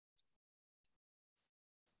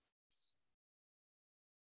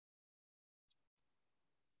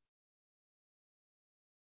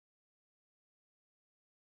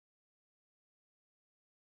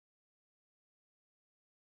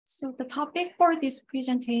So the topic for this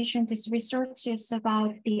presentation, this research is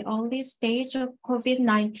about the early stage of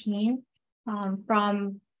COVID-19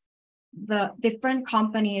 from the different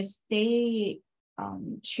companies. They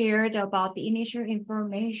shared about the initial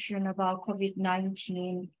information about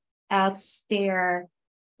COVID-19 as their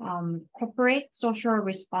corporate social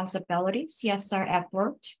responsibility, CSR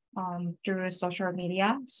effort through social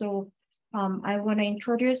media. So I want to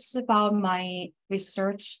introduce about my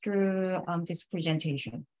research through this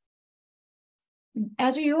presentation.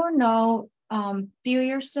 As you all know, few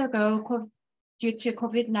years ago, due to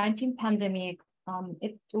COVID-19 pandemic,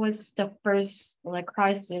 it was the first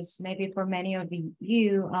crisis, maybe for many of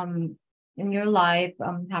you in your life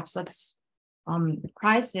have such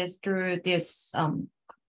crisis through this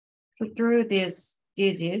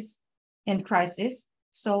disease and crisis.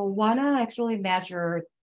 So wanna actually measure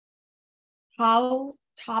how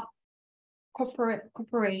top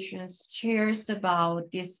corporations shares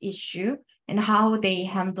about this issue and how they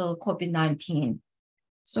handle COVID-19.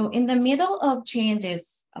 So in the middle of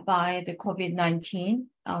changes by the COVID-19,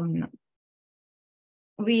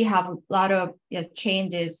 we have a lot of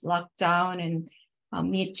changes, lockdown,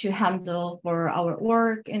 and need to handle for our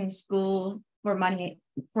work and school, for many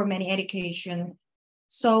education.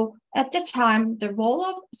 So at the time, the role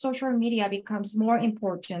of social media becomes more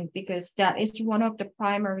important because that is one of the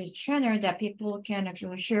primary channels that people can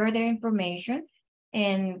actually share their information,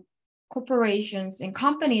 and corporations and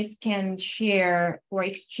companies can share or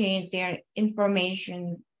exchange their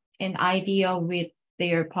information and idea with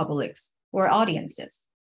their publics or audiences.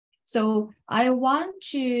 So I want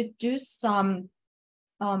to do some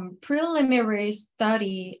preliminary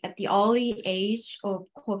study at the early age of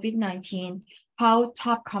COVID-19, how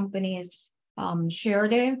top companies share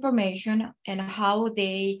their information and how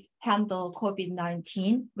they handle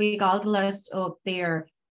COVID-19, regardless of their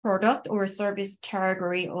product or service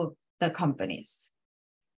category of the companies.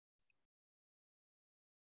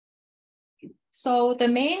 So the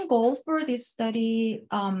main goal for this study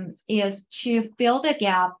is to fill the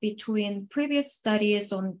gap between previous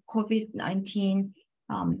studies on COVID-19,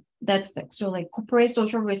 that's actually corporate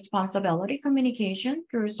social responsibility communication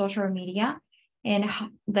through social media, and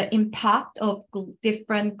the impact of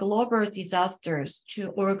different global disasters to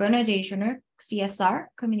organizational CSR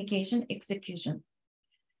communication execution.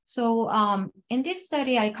 So in this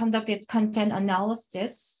study, I conducted content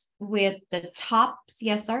analysis with the top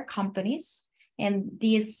CSR companies, and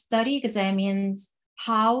this study examines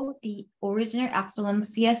how the original excellent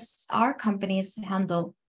CSR companies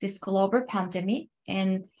handle this global pandemic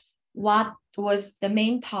and what was the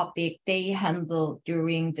main topic they handled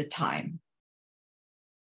during the time.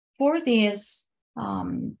 For this,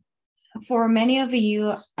 for many of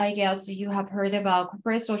you, I guess you have heard about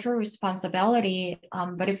corporate social responsibility,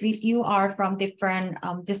 but if you are from different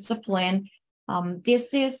discipline,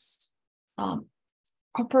 this is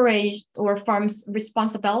corporate or firm's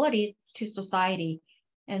responsibility to society.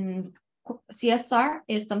 And CSR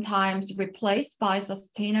is sometimes replaced by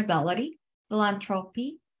sustainability,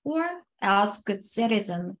 philanthropy, or as good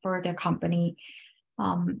citizen for the company.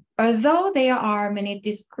 Although there are many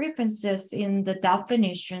discrepancies in the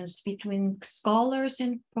definitions between scholars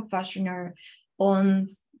and professionals on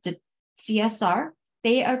the CSR,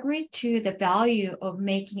 they agree to the value of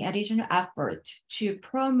making additional effort to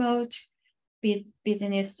promote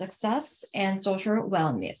business success and social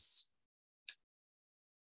wellness.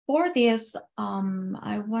 For this,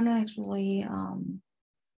 I want to actually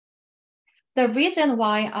the reason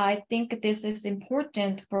why I think this is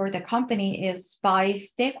important for the company is by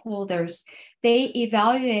stakeholders. They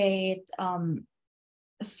evaluate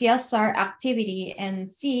CSR activity and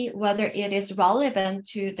see whether it is relevant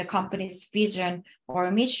to the company's vision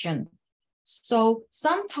or mission. So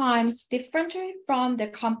sometimes differently from the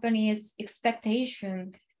company's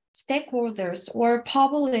expectation, stakeholders or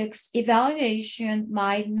public's evaluation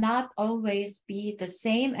might not always be the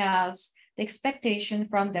same as the expectation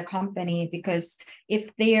from the company, because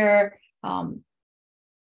if their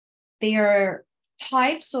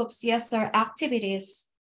types of CSR activities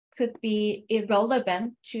could be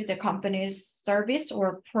irrelevant to the company's service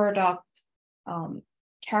or product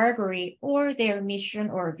category or their mission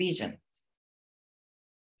or vision.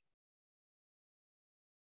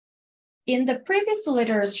 In the previous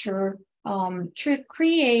literature, to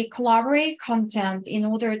create collaborate content in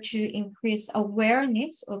order to increase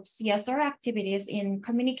awareness of CSR activities in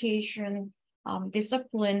communication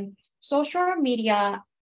discipline, social media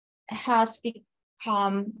has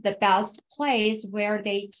become the best place where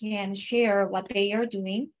they can share what they are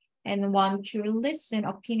doing and want to listen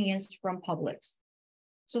opinions from publics.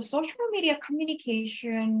 So social media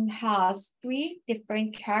communication has three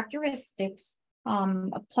different characteristics.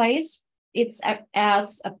 As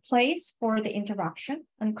a place for the interaction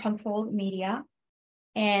and controlled media,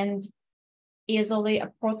 and easily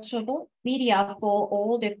approachable media for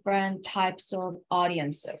all different types of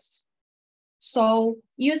audiences. So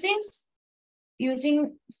using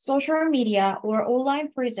social media or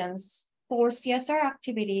online presence for CSR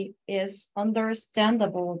activity is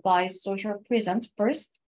understandable by social presence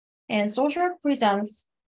first. And social presence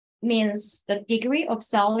means the degree of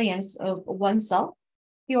salience of oneself.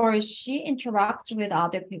 He or she interacts with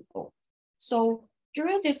other people. So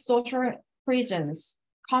through this social presence,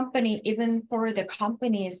 even for the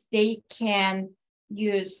companies, they can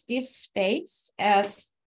use this space as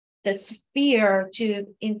the sphere to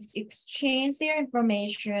exchange their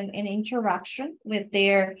information and interaction with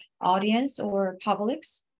their audience or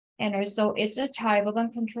publics. And also it's a type of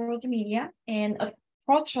uncontrolled media and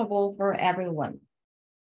approachable for everyone.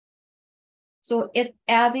 So it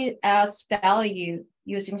added as value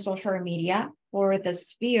using social media for the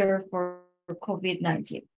sphere for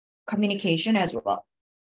COVID-19 communication as well.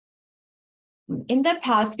 In the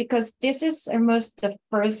past, because this is almost the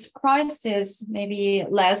first crisis, maybe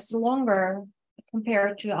less longer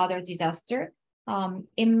compared to other disaster,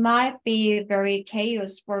 it might be very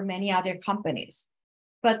chaos for many other companies.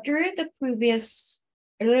 But through the previous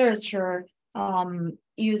literature,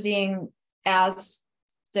 using as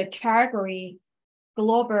the category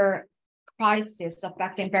global crisis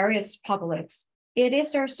affecting various publics, it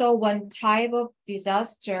is also one type of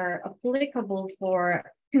disaster applicable for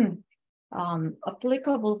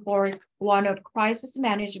one of crisis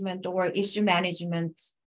management or issue management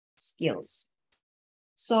skills.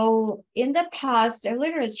 So in the past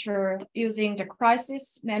literature, using the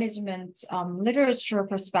crisis management literature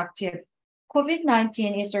perspective,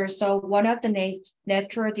 COVID-19 is also one of the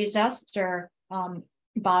natural disaster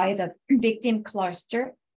by the victim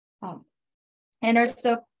cluster. And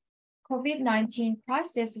also COVID-19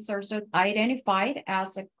 crisis is also identified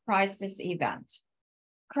as a crisis event.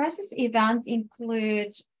 Crisis events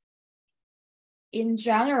include, in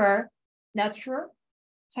general, natural,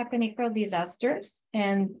 technical disasters,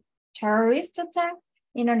 and terrorist attack,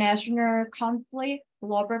 international conflict,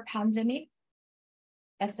 global pandemic,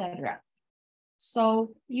 etc.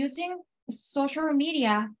 So using social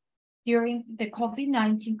media during the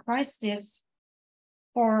COVID-19 crisis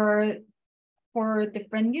for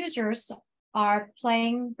different users are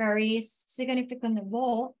playing very significant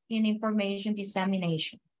role in information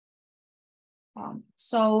dissemination.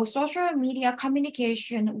 So social media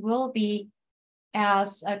communication will be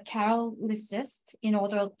as a catalyst in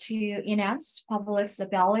order to enhance public's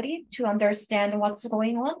ability to understand what's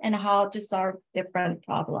going on and how to solve different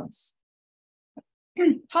problems.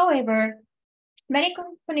 However, many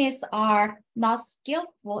companies are not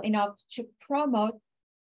skillful enough to promote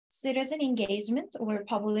citizen engagement or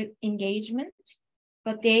public engagement,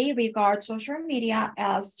 but they regard social media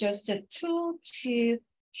as just a tool to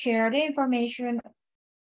share the information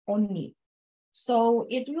only. So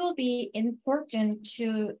it will be important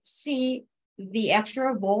to see the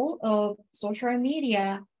actual role of social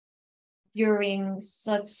media during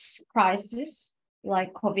such crisis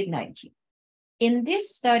like COVID-19. In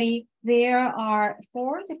this study, there are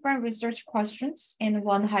 4 different research questions and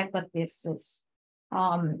 1 hypothesis.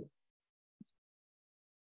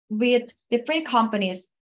 With different companies,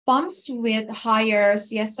 firms with higher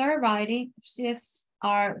CSR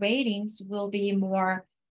ratings will be more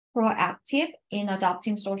proactive in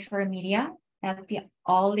adopting social media at the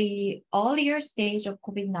earlier stage of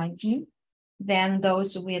COVID-19 than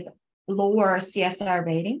those with lower CSR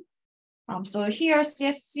rating. So here,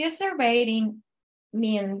 CSR rating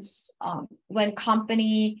means when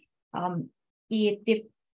company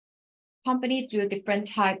do different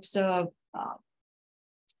types of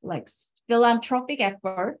like philanthropic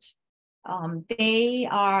effort, they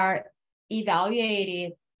are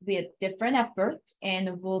evaluated with different efforts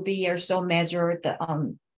and will be also measured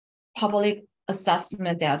public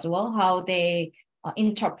assessment as well, how they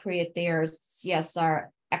interpret their CSR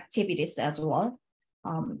activities as well.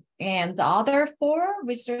 And the other 4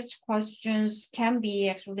 research questions can be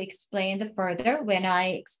actually explained further when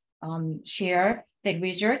I share the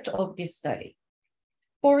result of this study.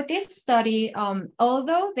 For this study,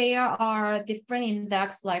 although there are different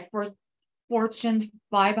index like for Fortune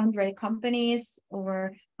 500 companies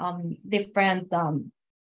or different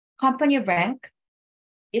company rank,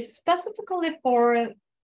 specifically for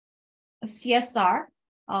CSR,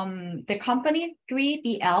 the company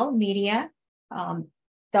 3BL Media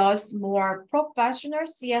does more professional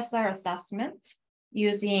CSR assessment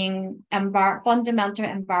using fundamental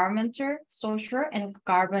environmental, social, and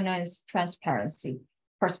governance transparency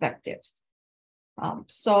perspectives.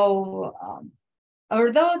 Although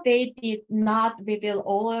they did not reveal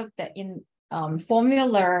all of the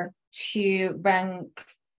formula to rank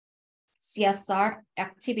CSR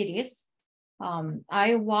activities,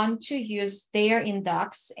 I want to use their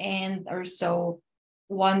index and also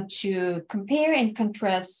want to compare and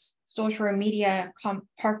contrast social media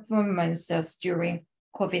performances during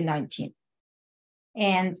COVID-19.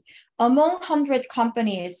 And among 100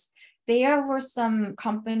 companies, there were some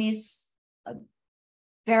companies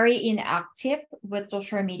very inactive with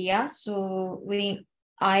social media. So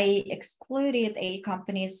I excluded 8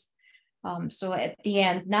 companies. So at the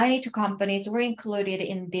end, 92 companies were included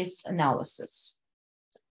in this analysis.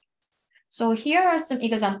 So here are some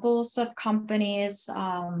examples of companies.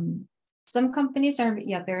 Some companies are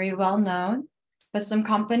very well known, but some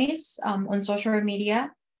companies on social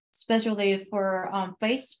media, especially for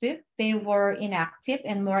Facebook, they were inactive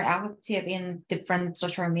and more active in different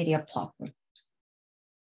social media platforms.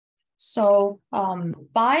 So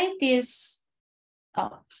by this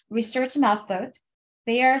research method,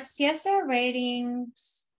 their CSR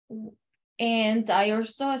ratings, and I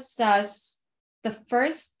also assess the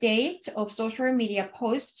first date of social media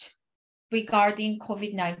posts regarding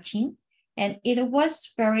COVID-19, and it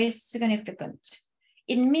was very significant.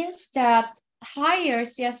 It means that higher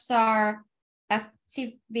CSR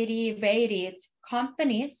activity rated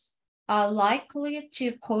companies are likely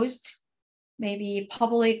to post maybe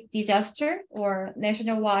public disaster or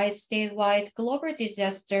nationwide, statewide, global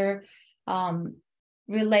disaster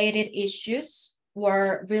related issues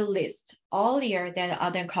were released earlier than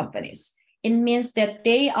other companies. It means that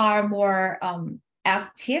they are more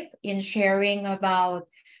active in sharing about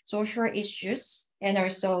social issues and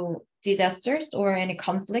also disasters or any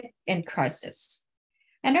conflict and crisis.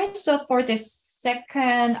 And also for the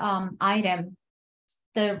second item,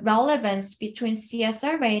 the relevance between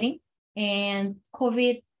CSR rating and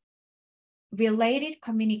COVID-related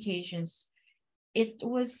communications, it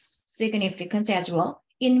was significant as well.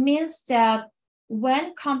 It means that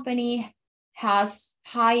when company has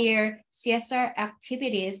higher CSR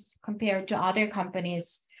activities compared to other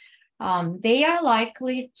companies, they are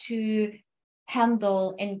likely to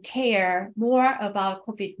handle and care more about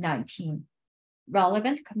COVID-19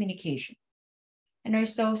 relevant communication. And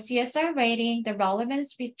also CSR rating, the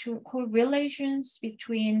relevance between correlations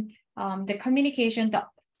between the communication, the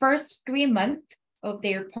first 3 months of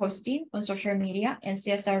their posting on social media and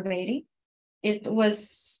CSR rating, it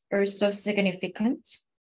was also significant.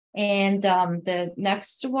 And the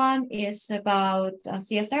next one is about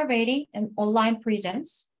CSR rating and online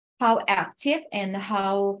presence, how active and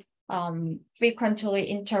how frequently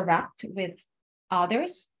interact with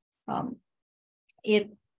others.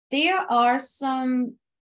 There are some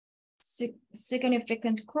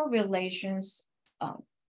significant correlations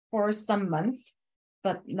for some months,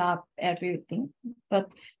 but not everything.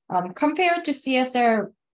 But compared to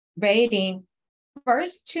CSR rating,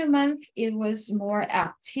 first 2 months, it was more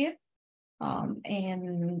active,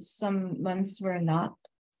 and some months were not.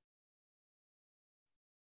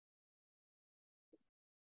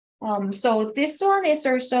 So this one is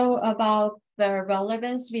also about the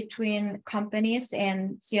relevance between companies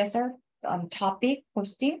and CSR topic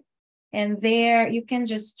posting. And there you can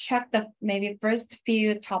just check the maybe first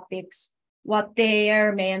few topics, what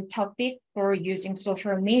their main topic for using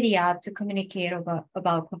social media to communicate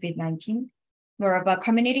about COVID-19, more about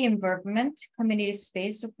community involvement, community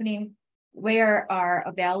space opening, where are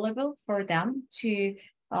available for them to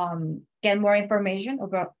get more information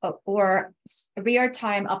about or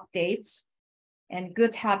real-time updates and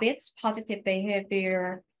good habits, positive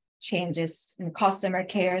behavior changes in customer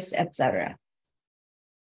cares, etc.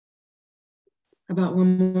 About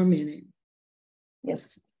 1 more minute.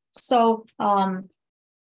 Yes. So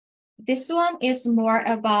this one is more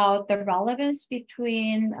about the relevance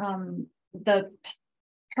between the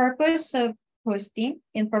purpose of posting,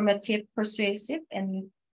 informative, persuasive,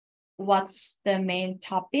 and what's the main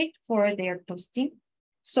topic for their posting.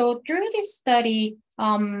 So through this study,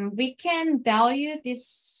 we can value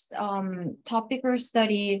this topic or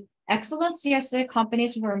study. Excellent CSR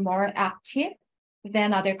companies were more active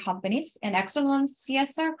than other companies, and excellent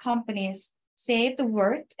CSR companies save the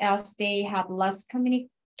world as they have less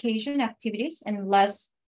communication activities and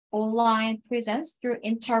less online presence through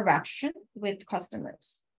interaction with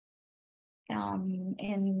customers.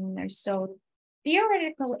 And so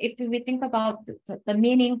theoretical, if we think about the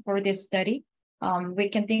meaning for this study, we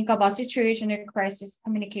can think about situational crisis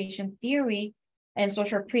communication theory. and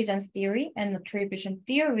social presence theory and attribution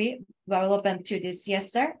theory relevant to the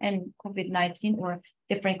CSR and COVID-19 or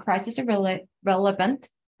different crisis relevant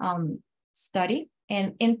study.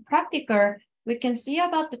 And in practical, we can see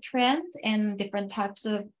about the trend and different types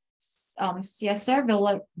of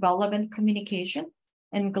CSR relevant communication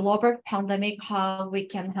and global pandemic, how we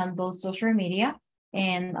can handle social media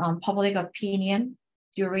and public opinion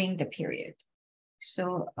during the period.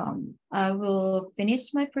 So I will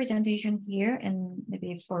finish my presentation here, and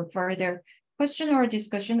maybe for further question or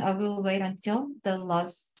discussion, I will wait until the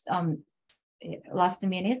last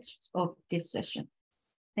minute of this session.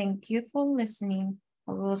 Thank you for listening.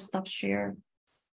 I will stop share.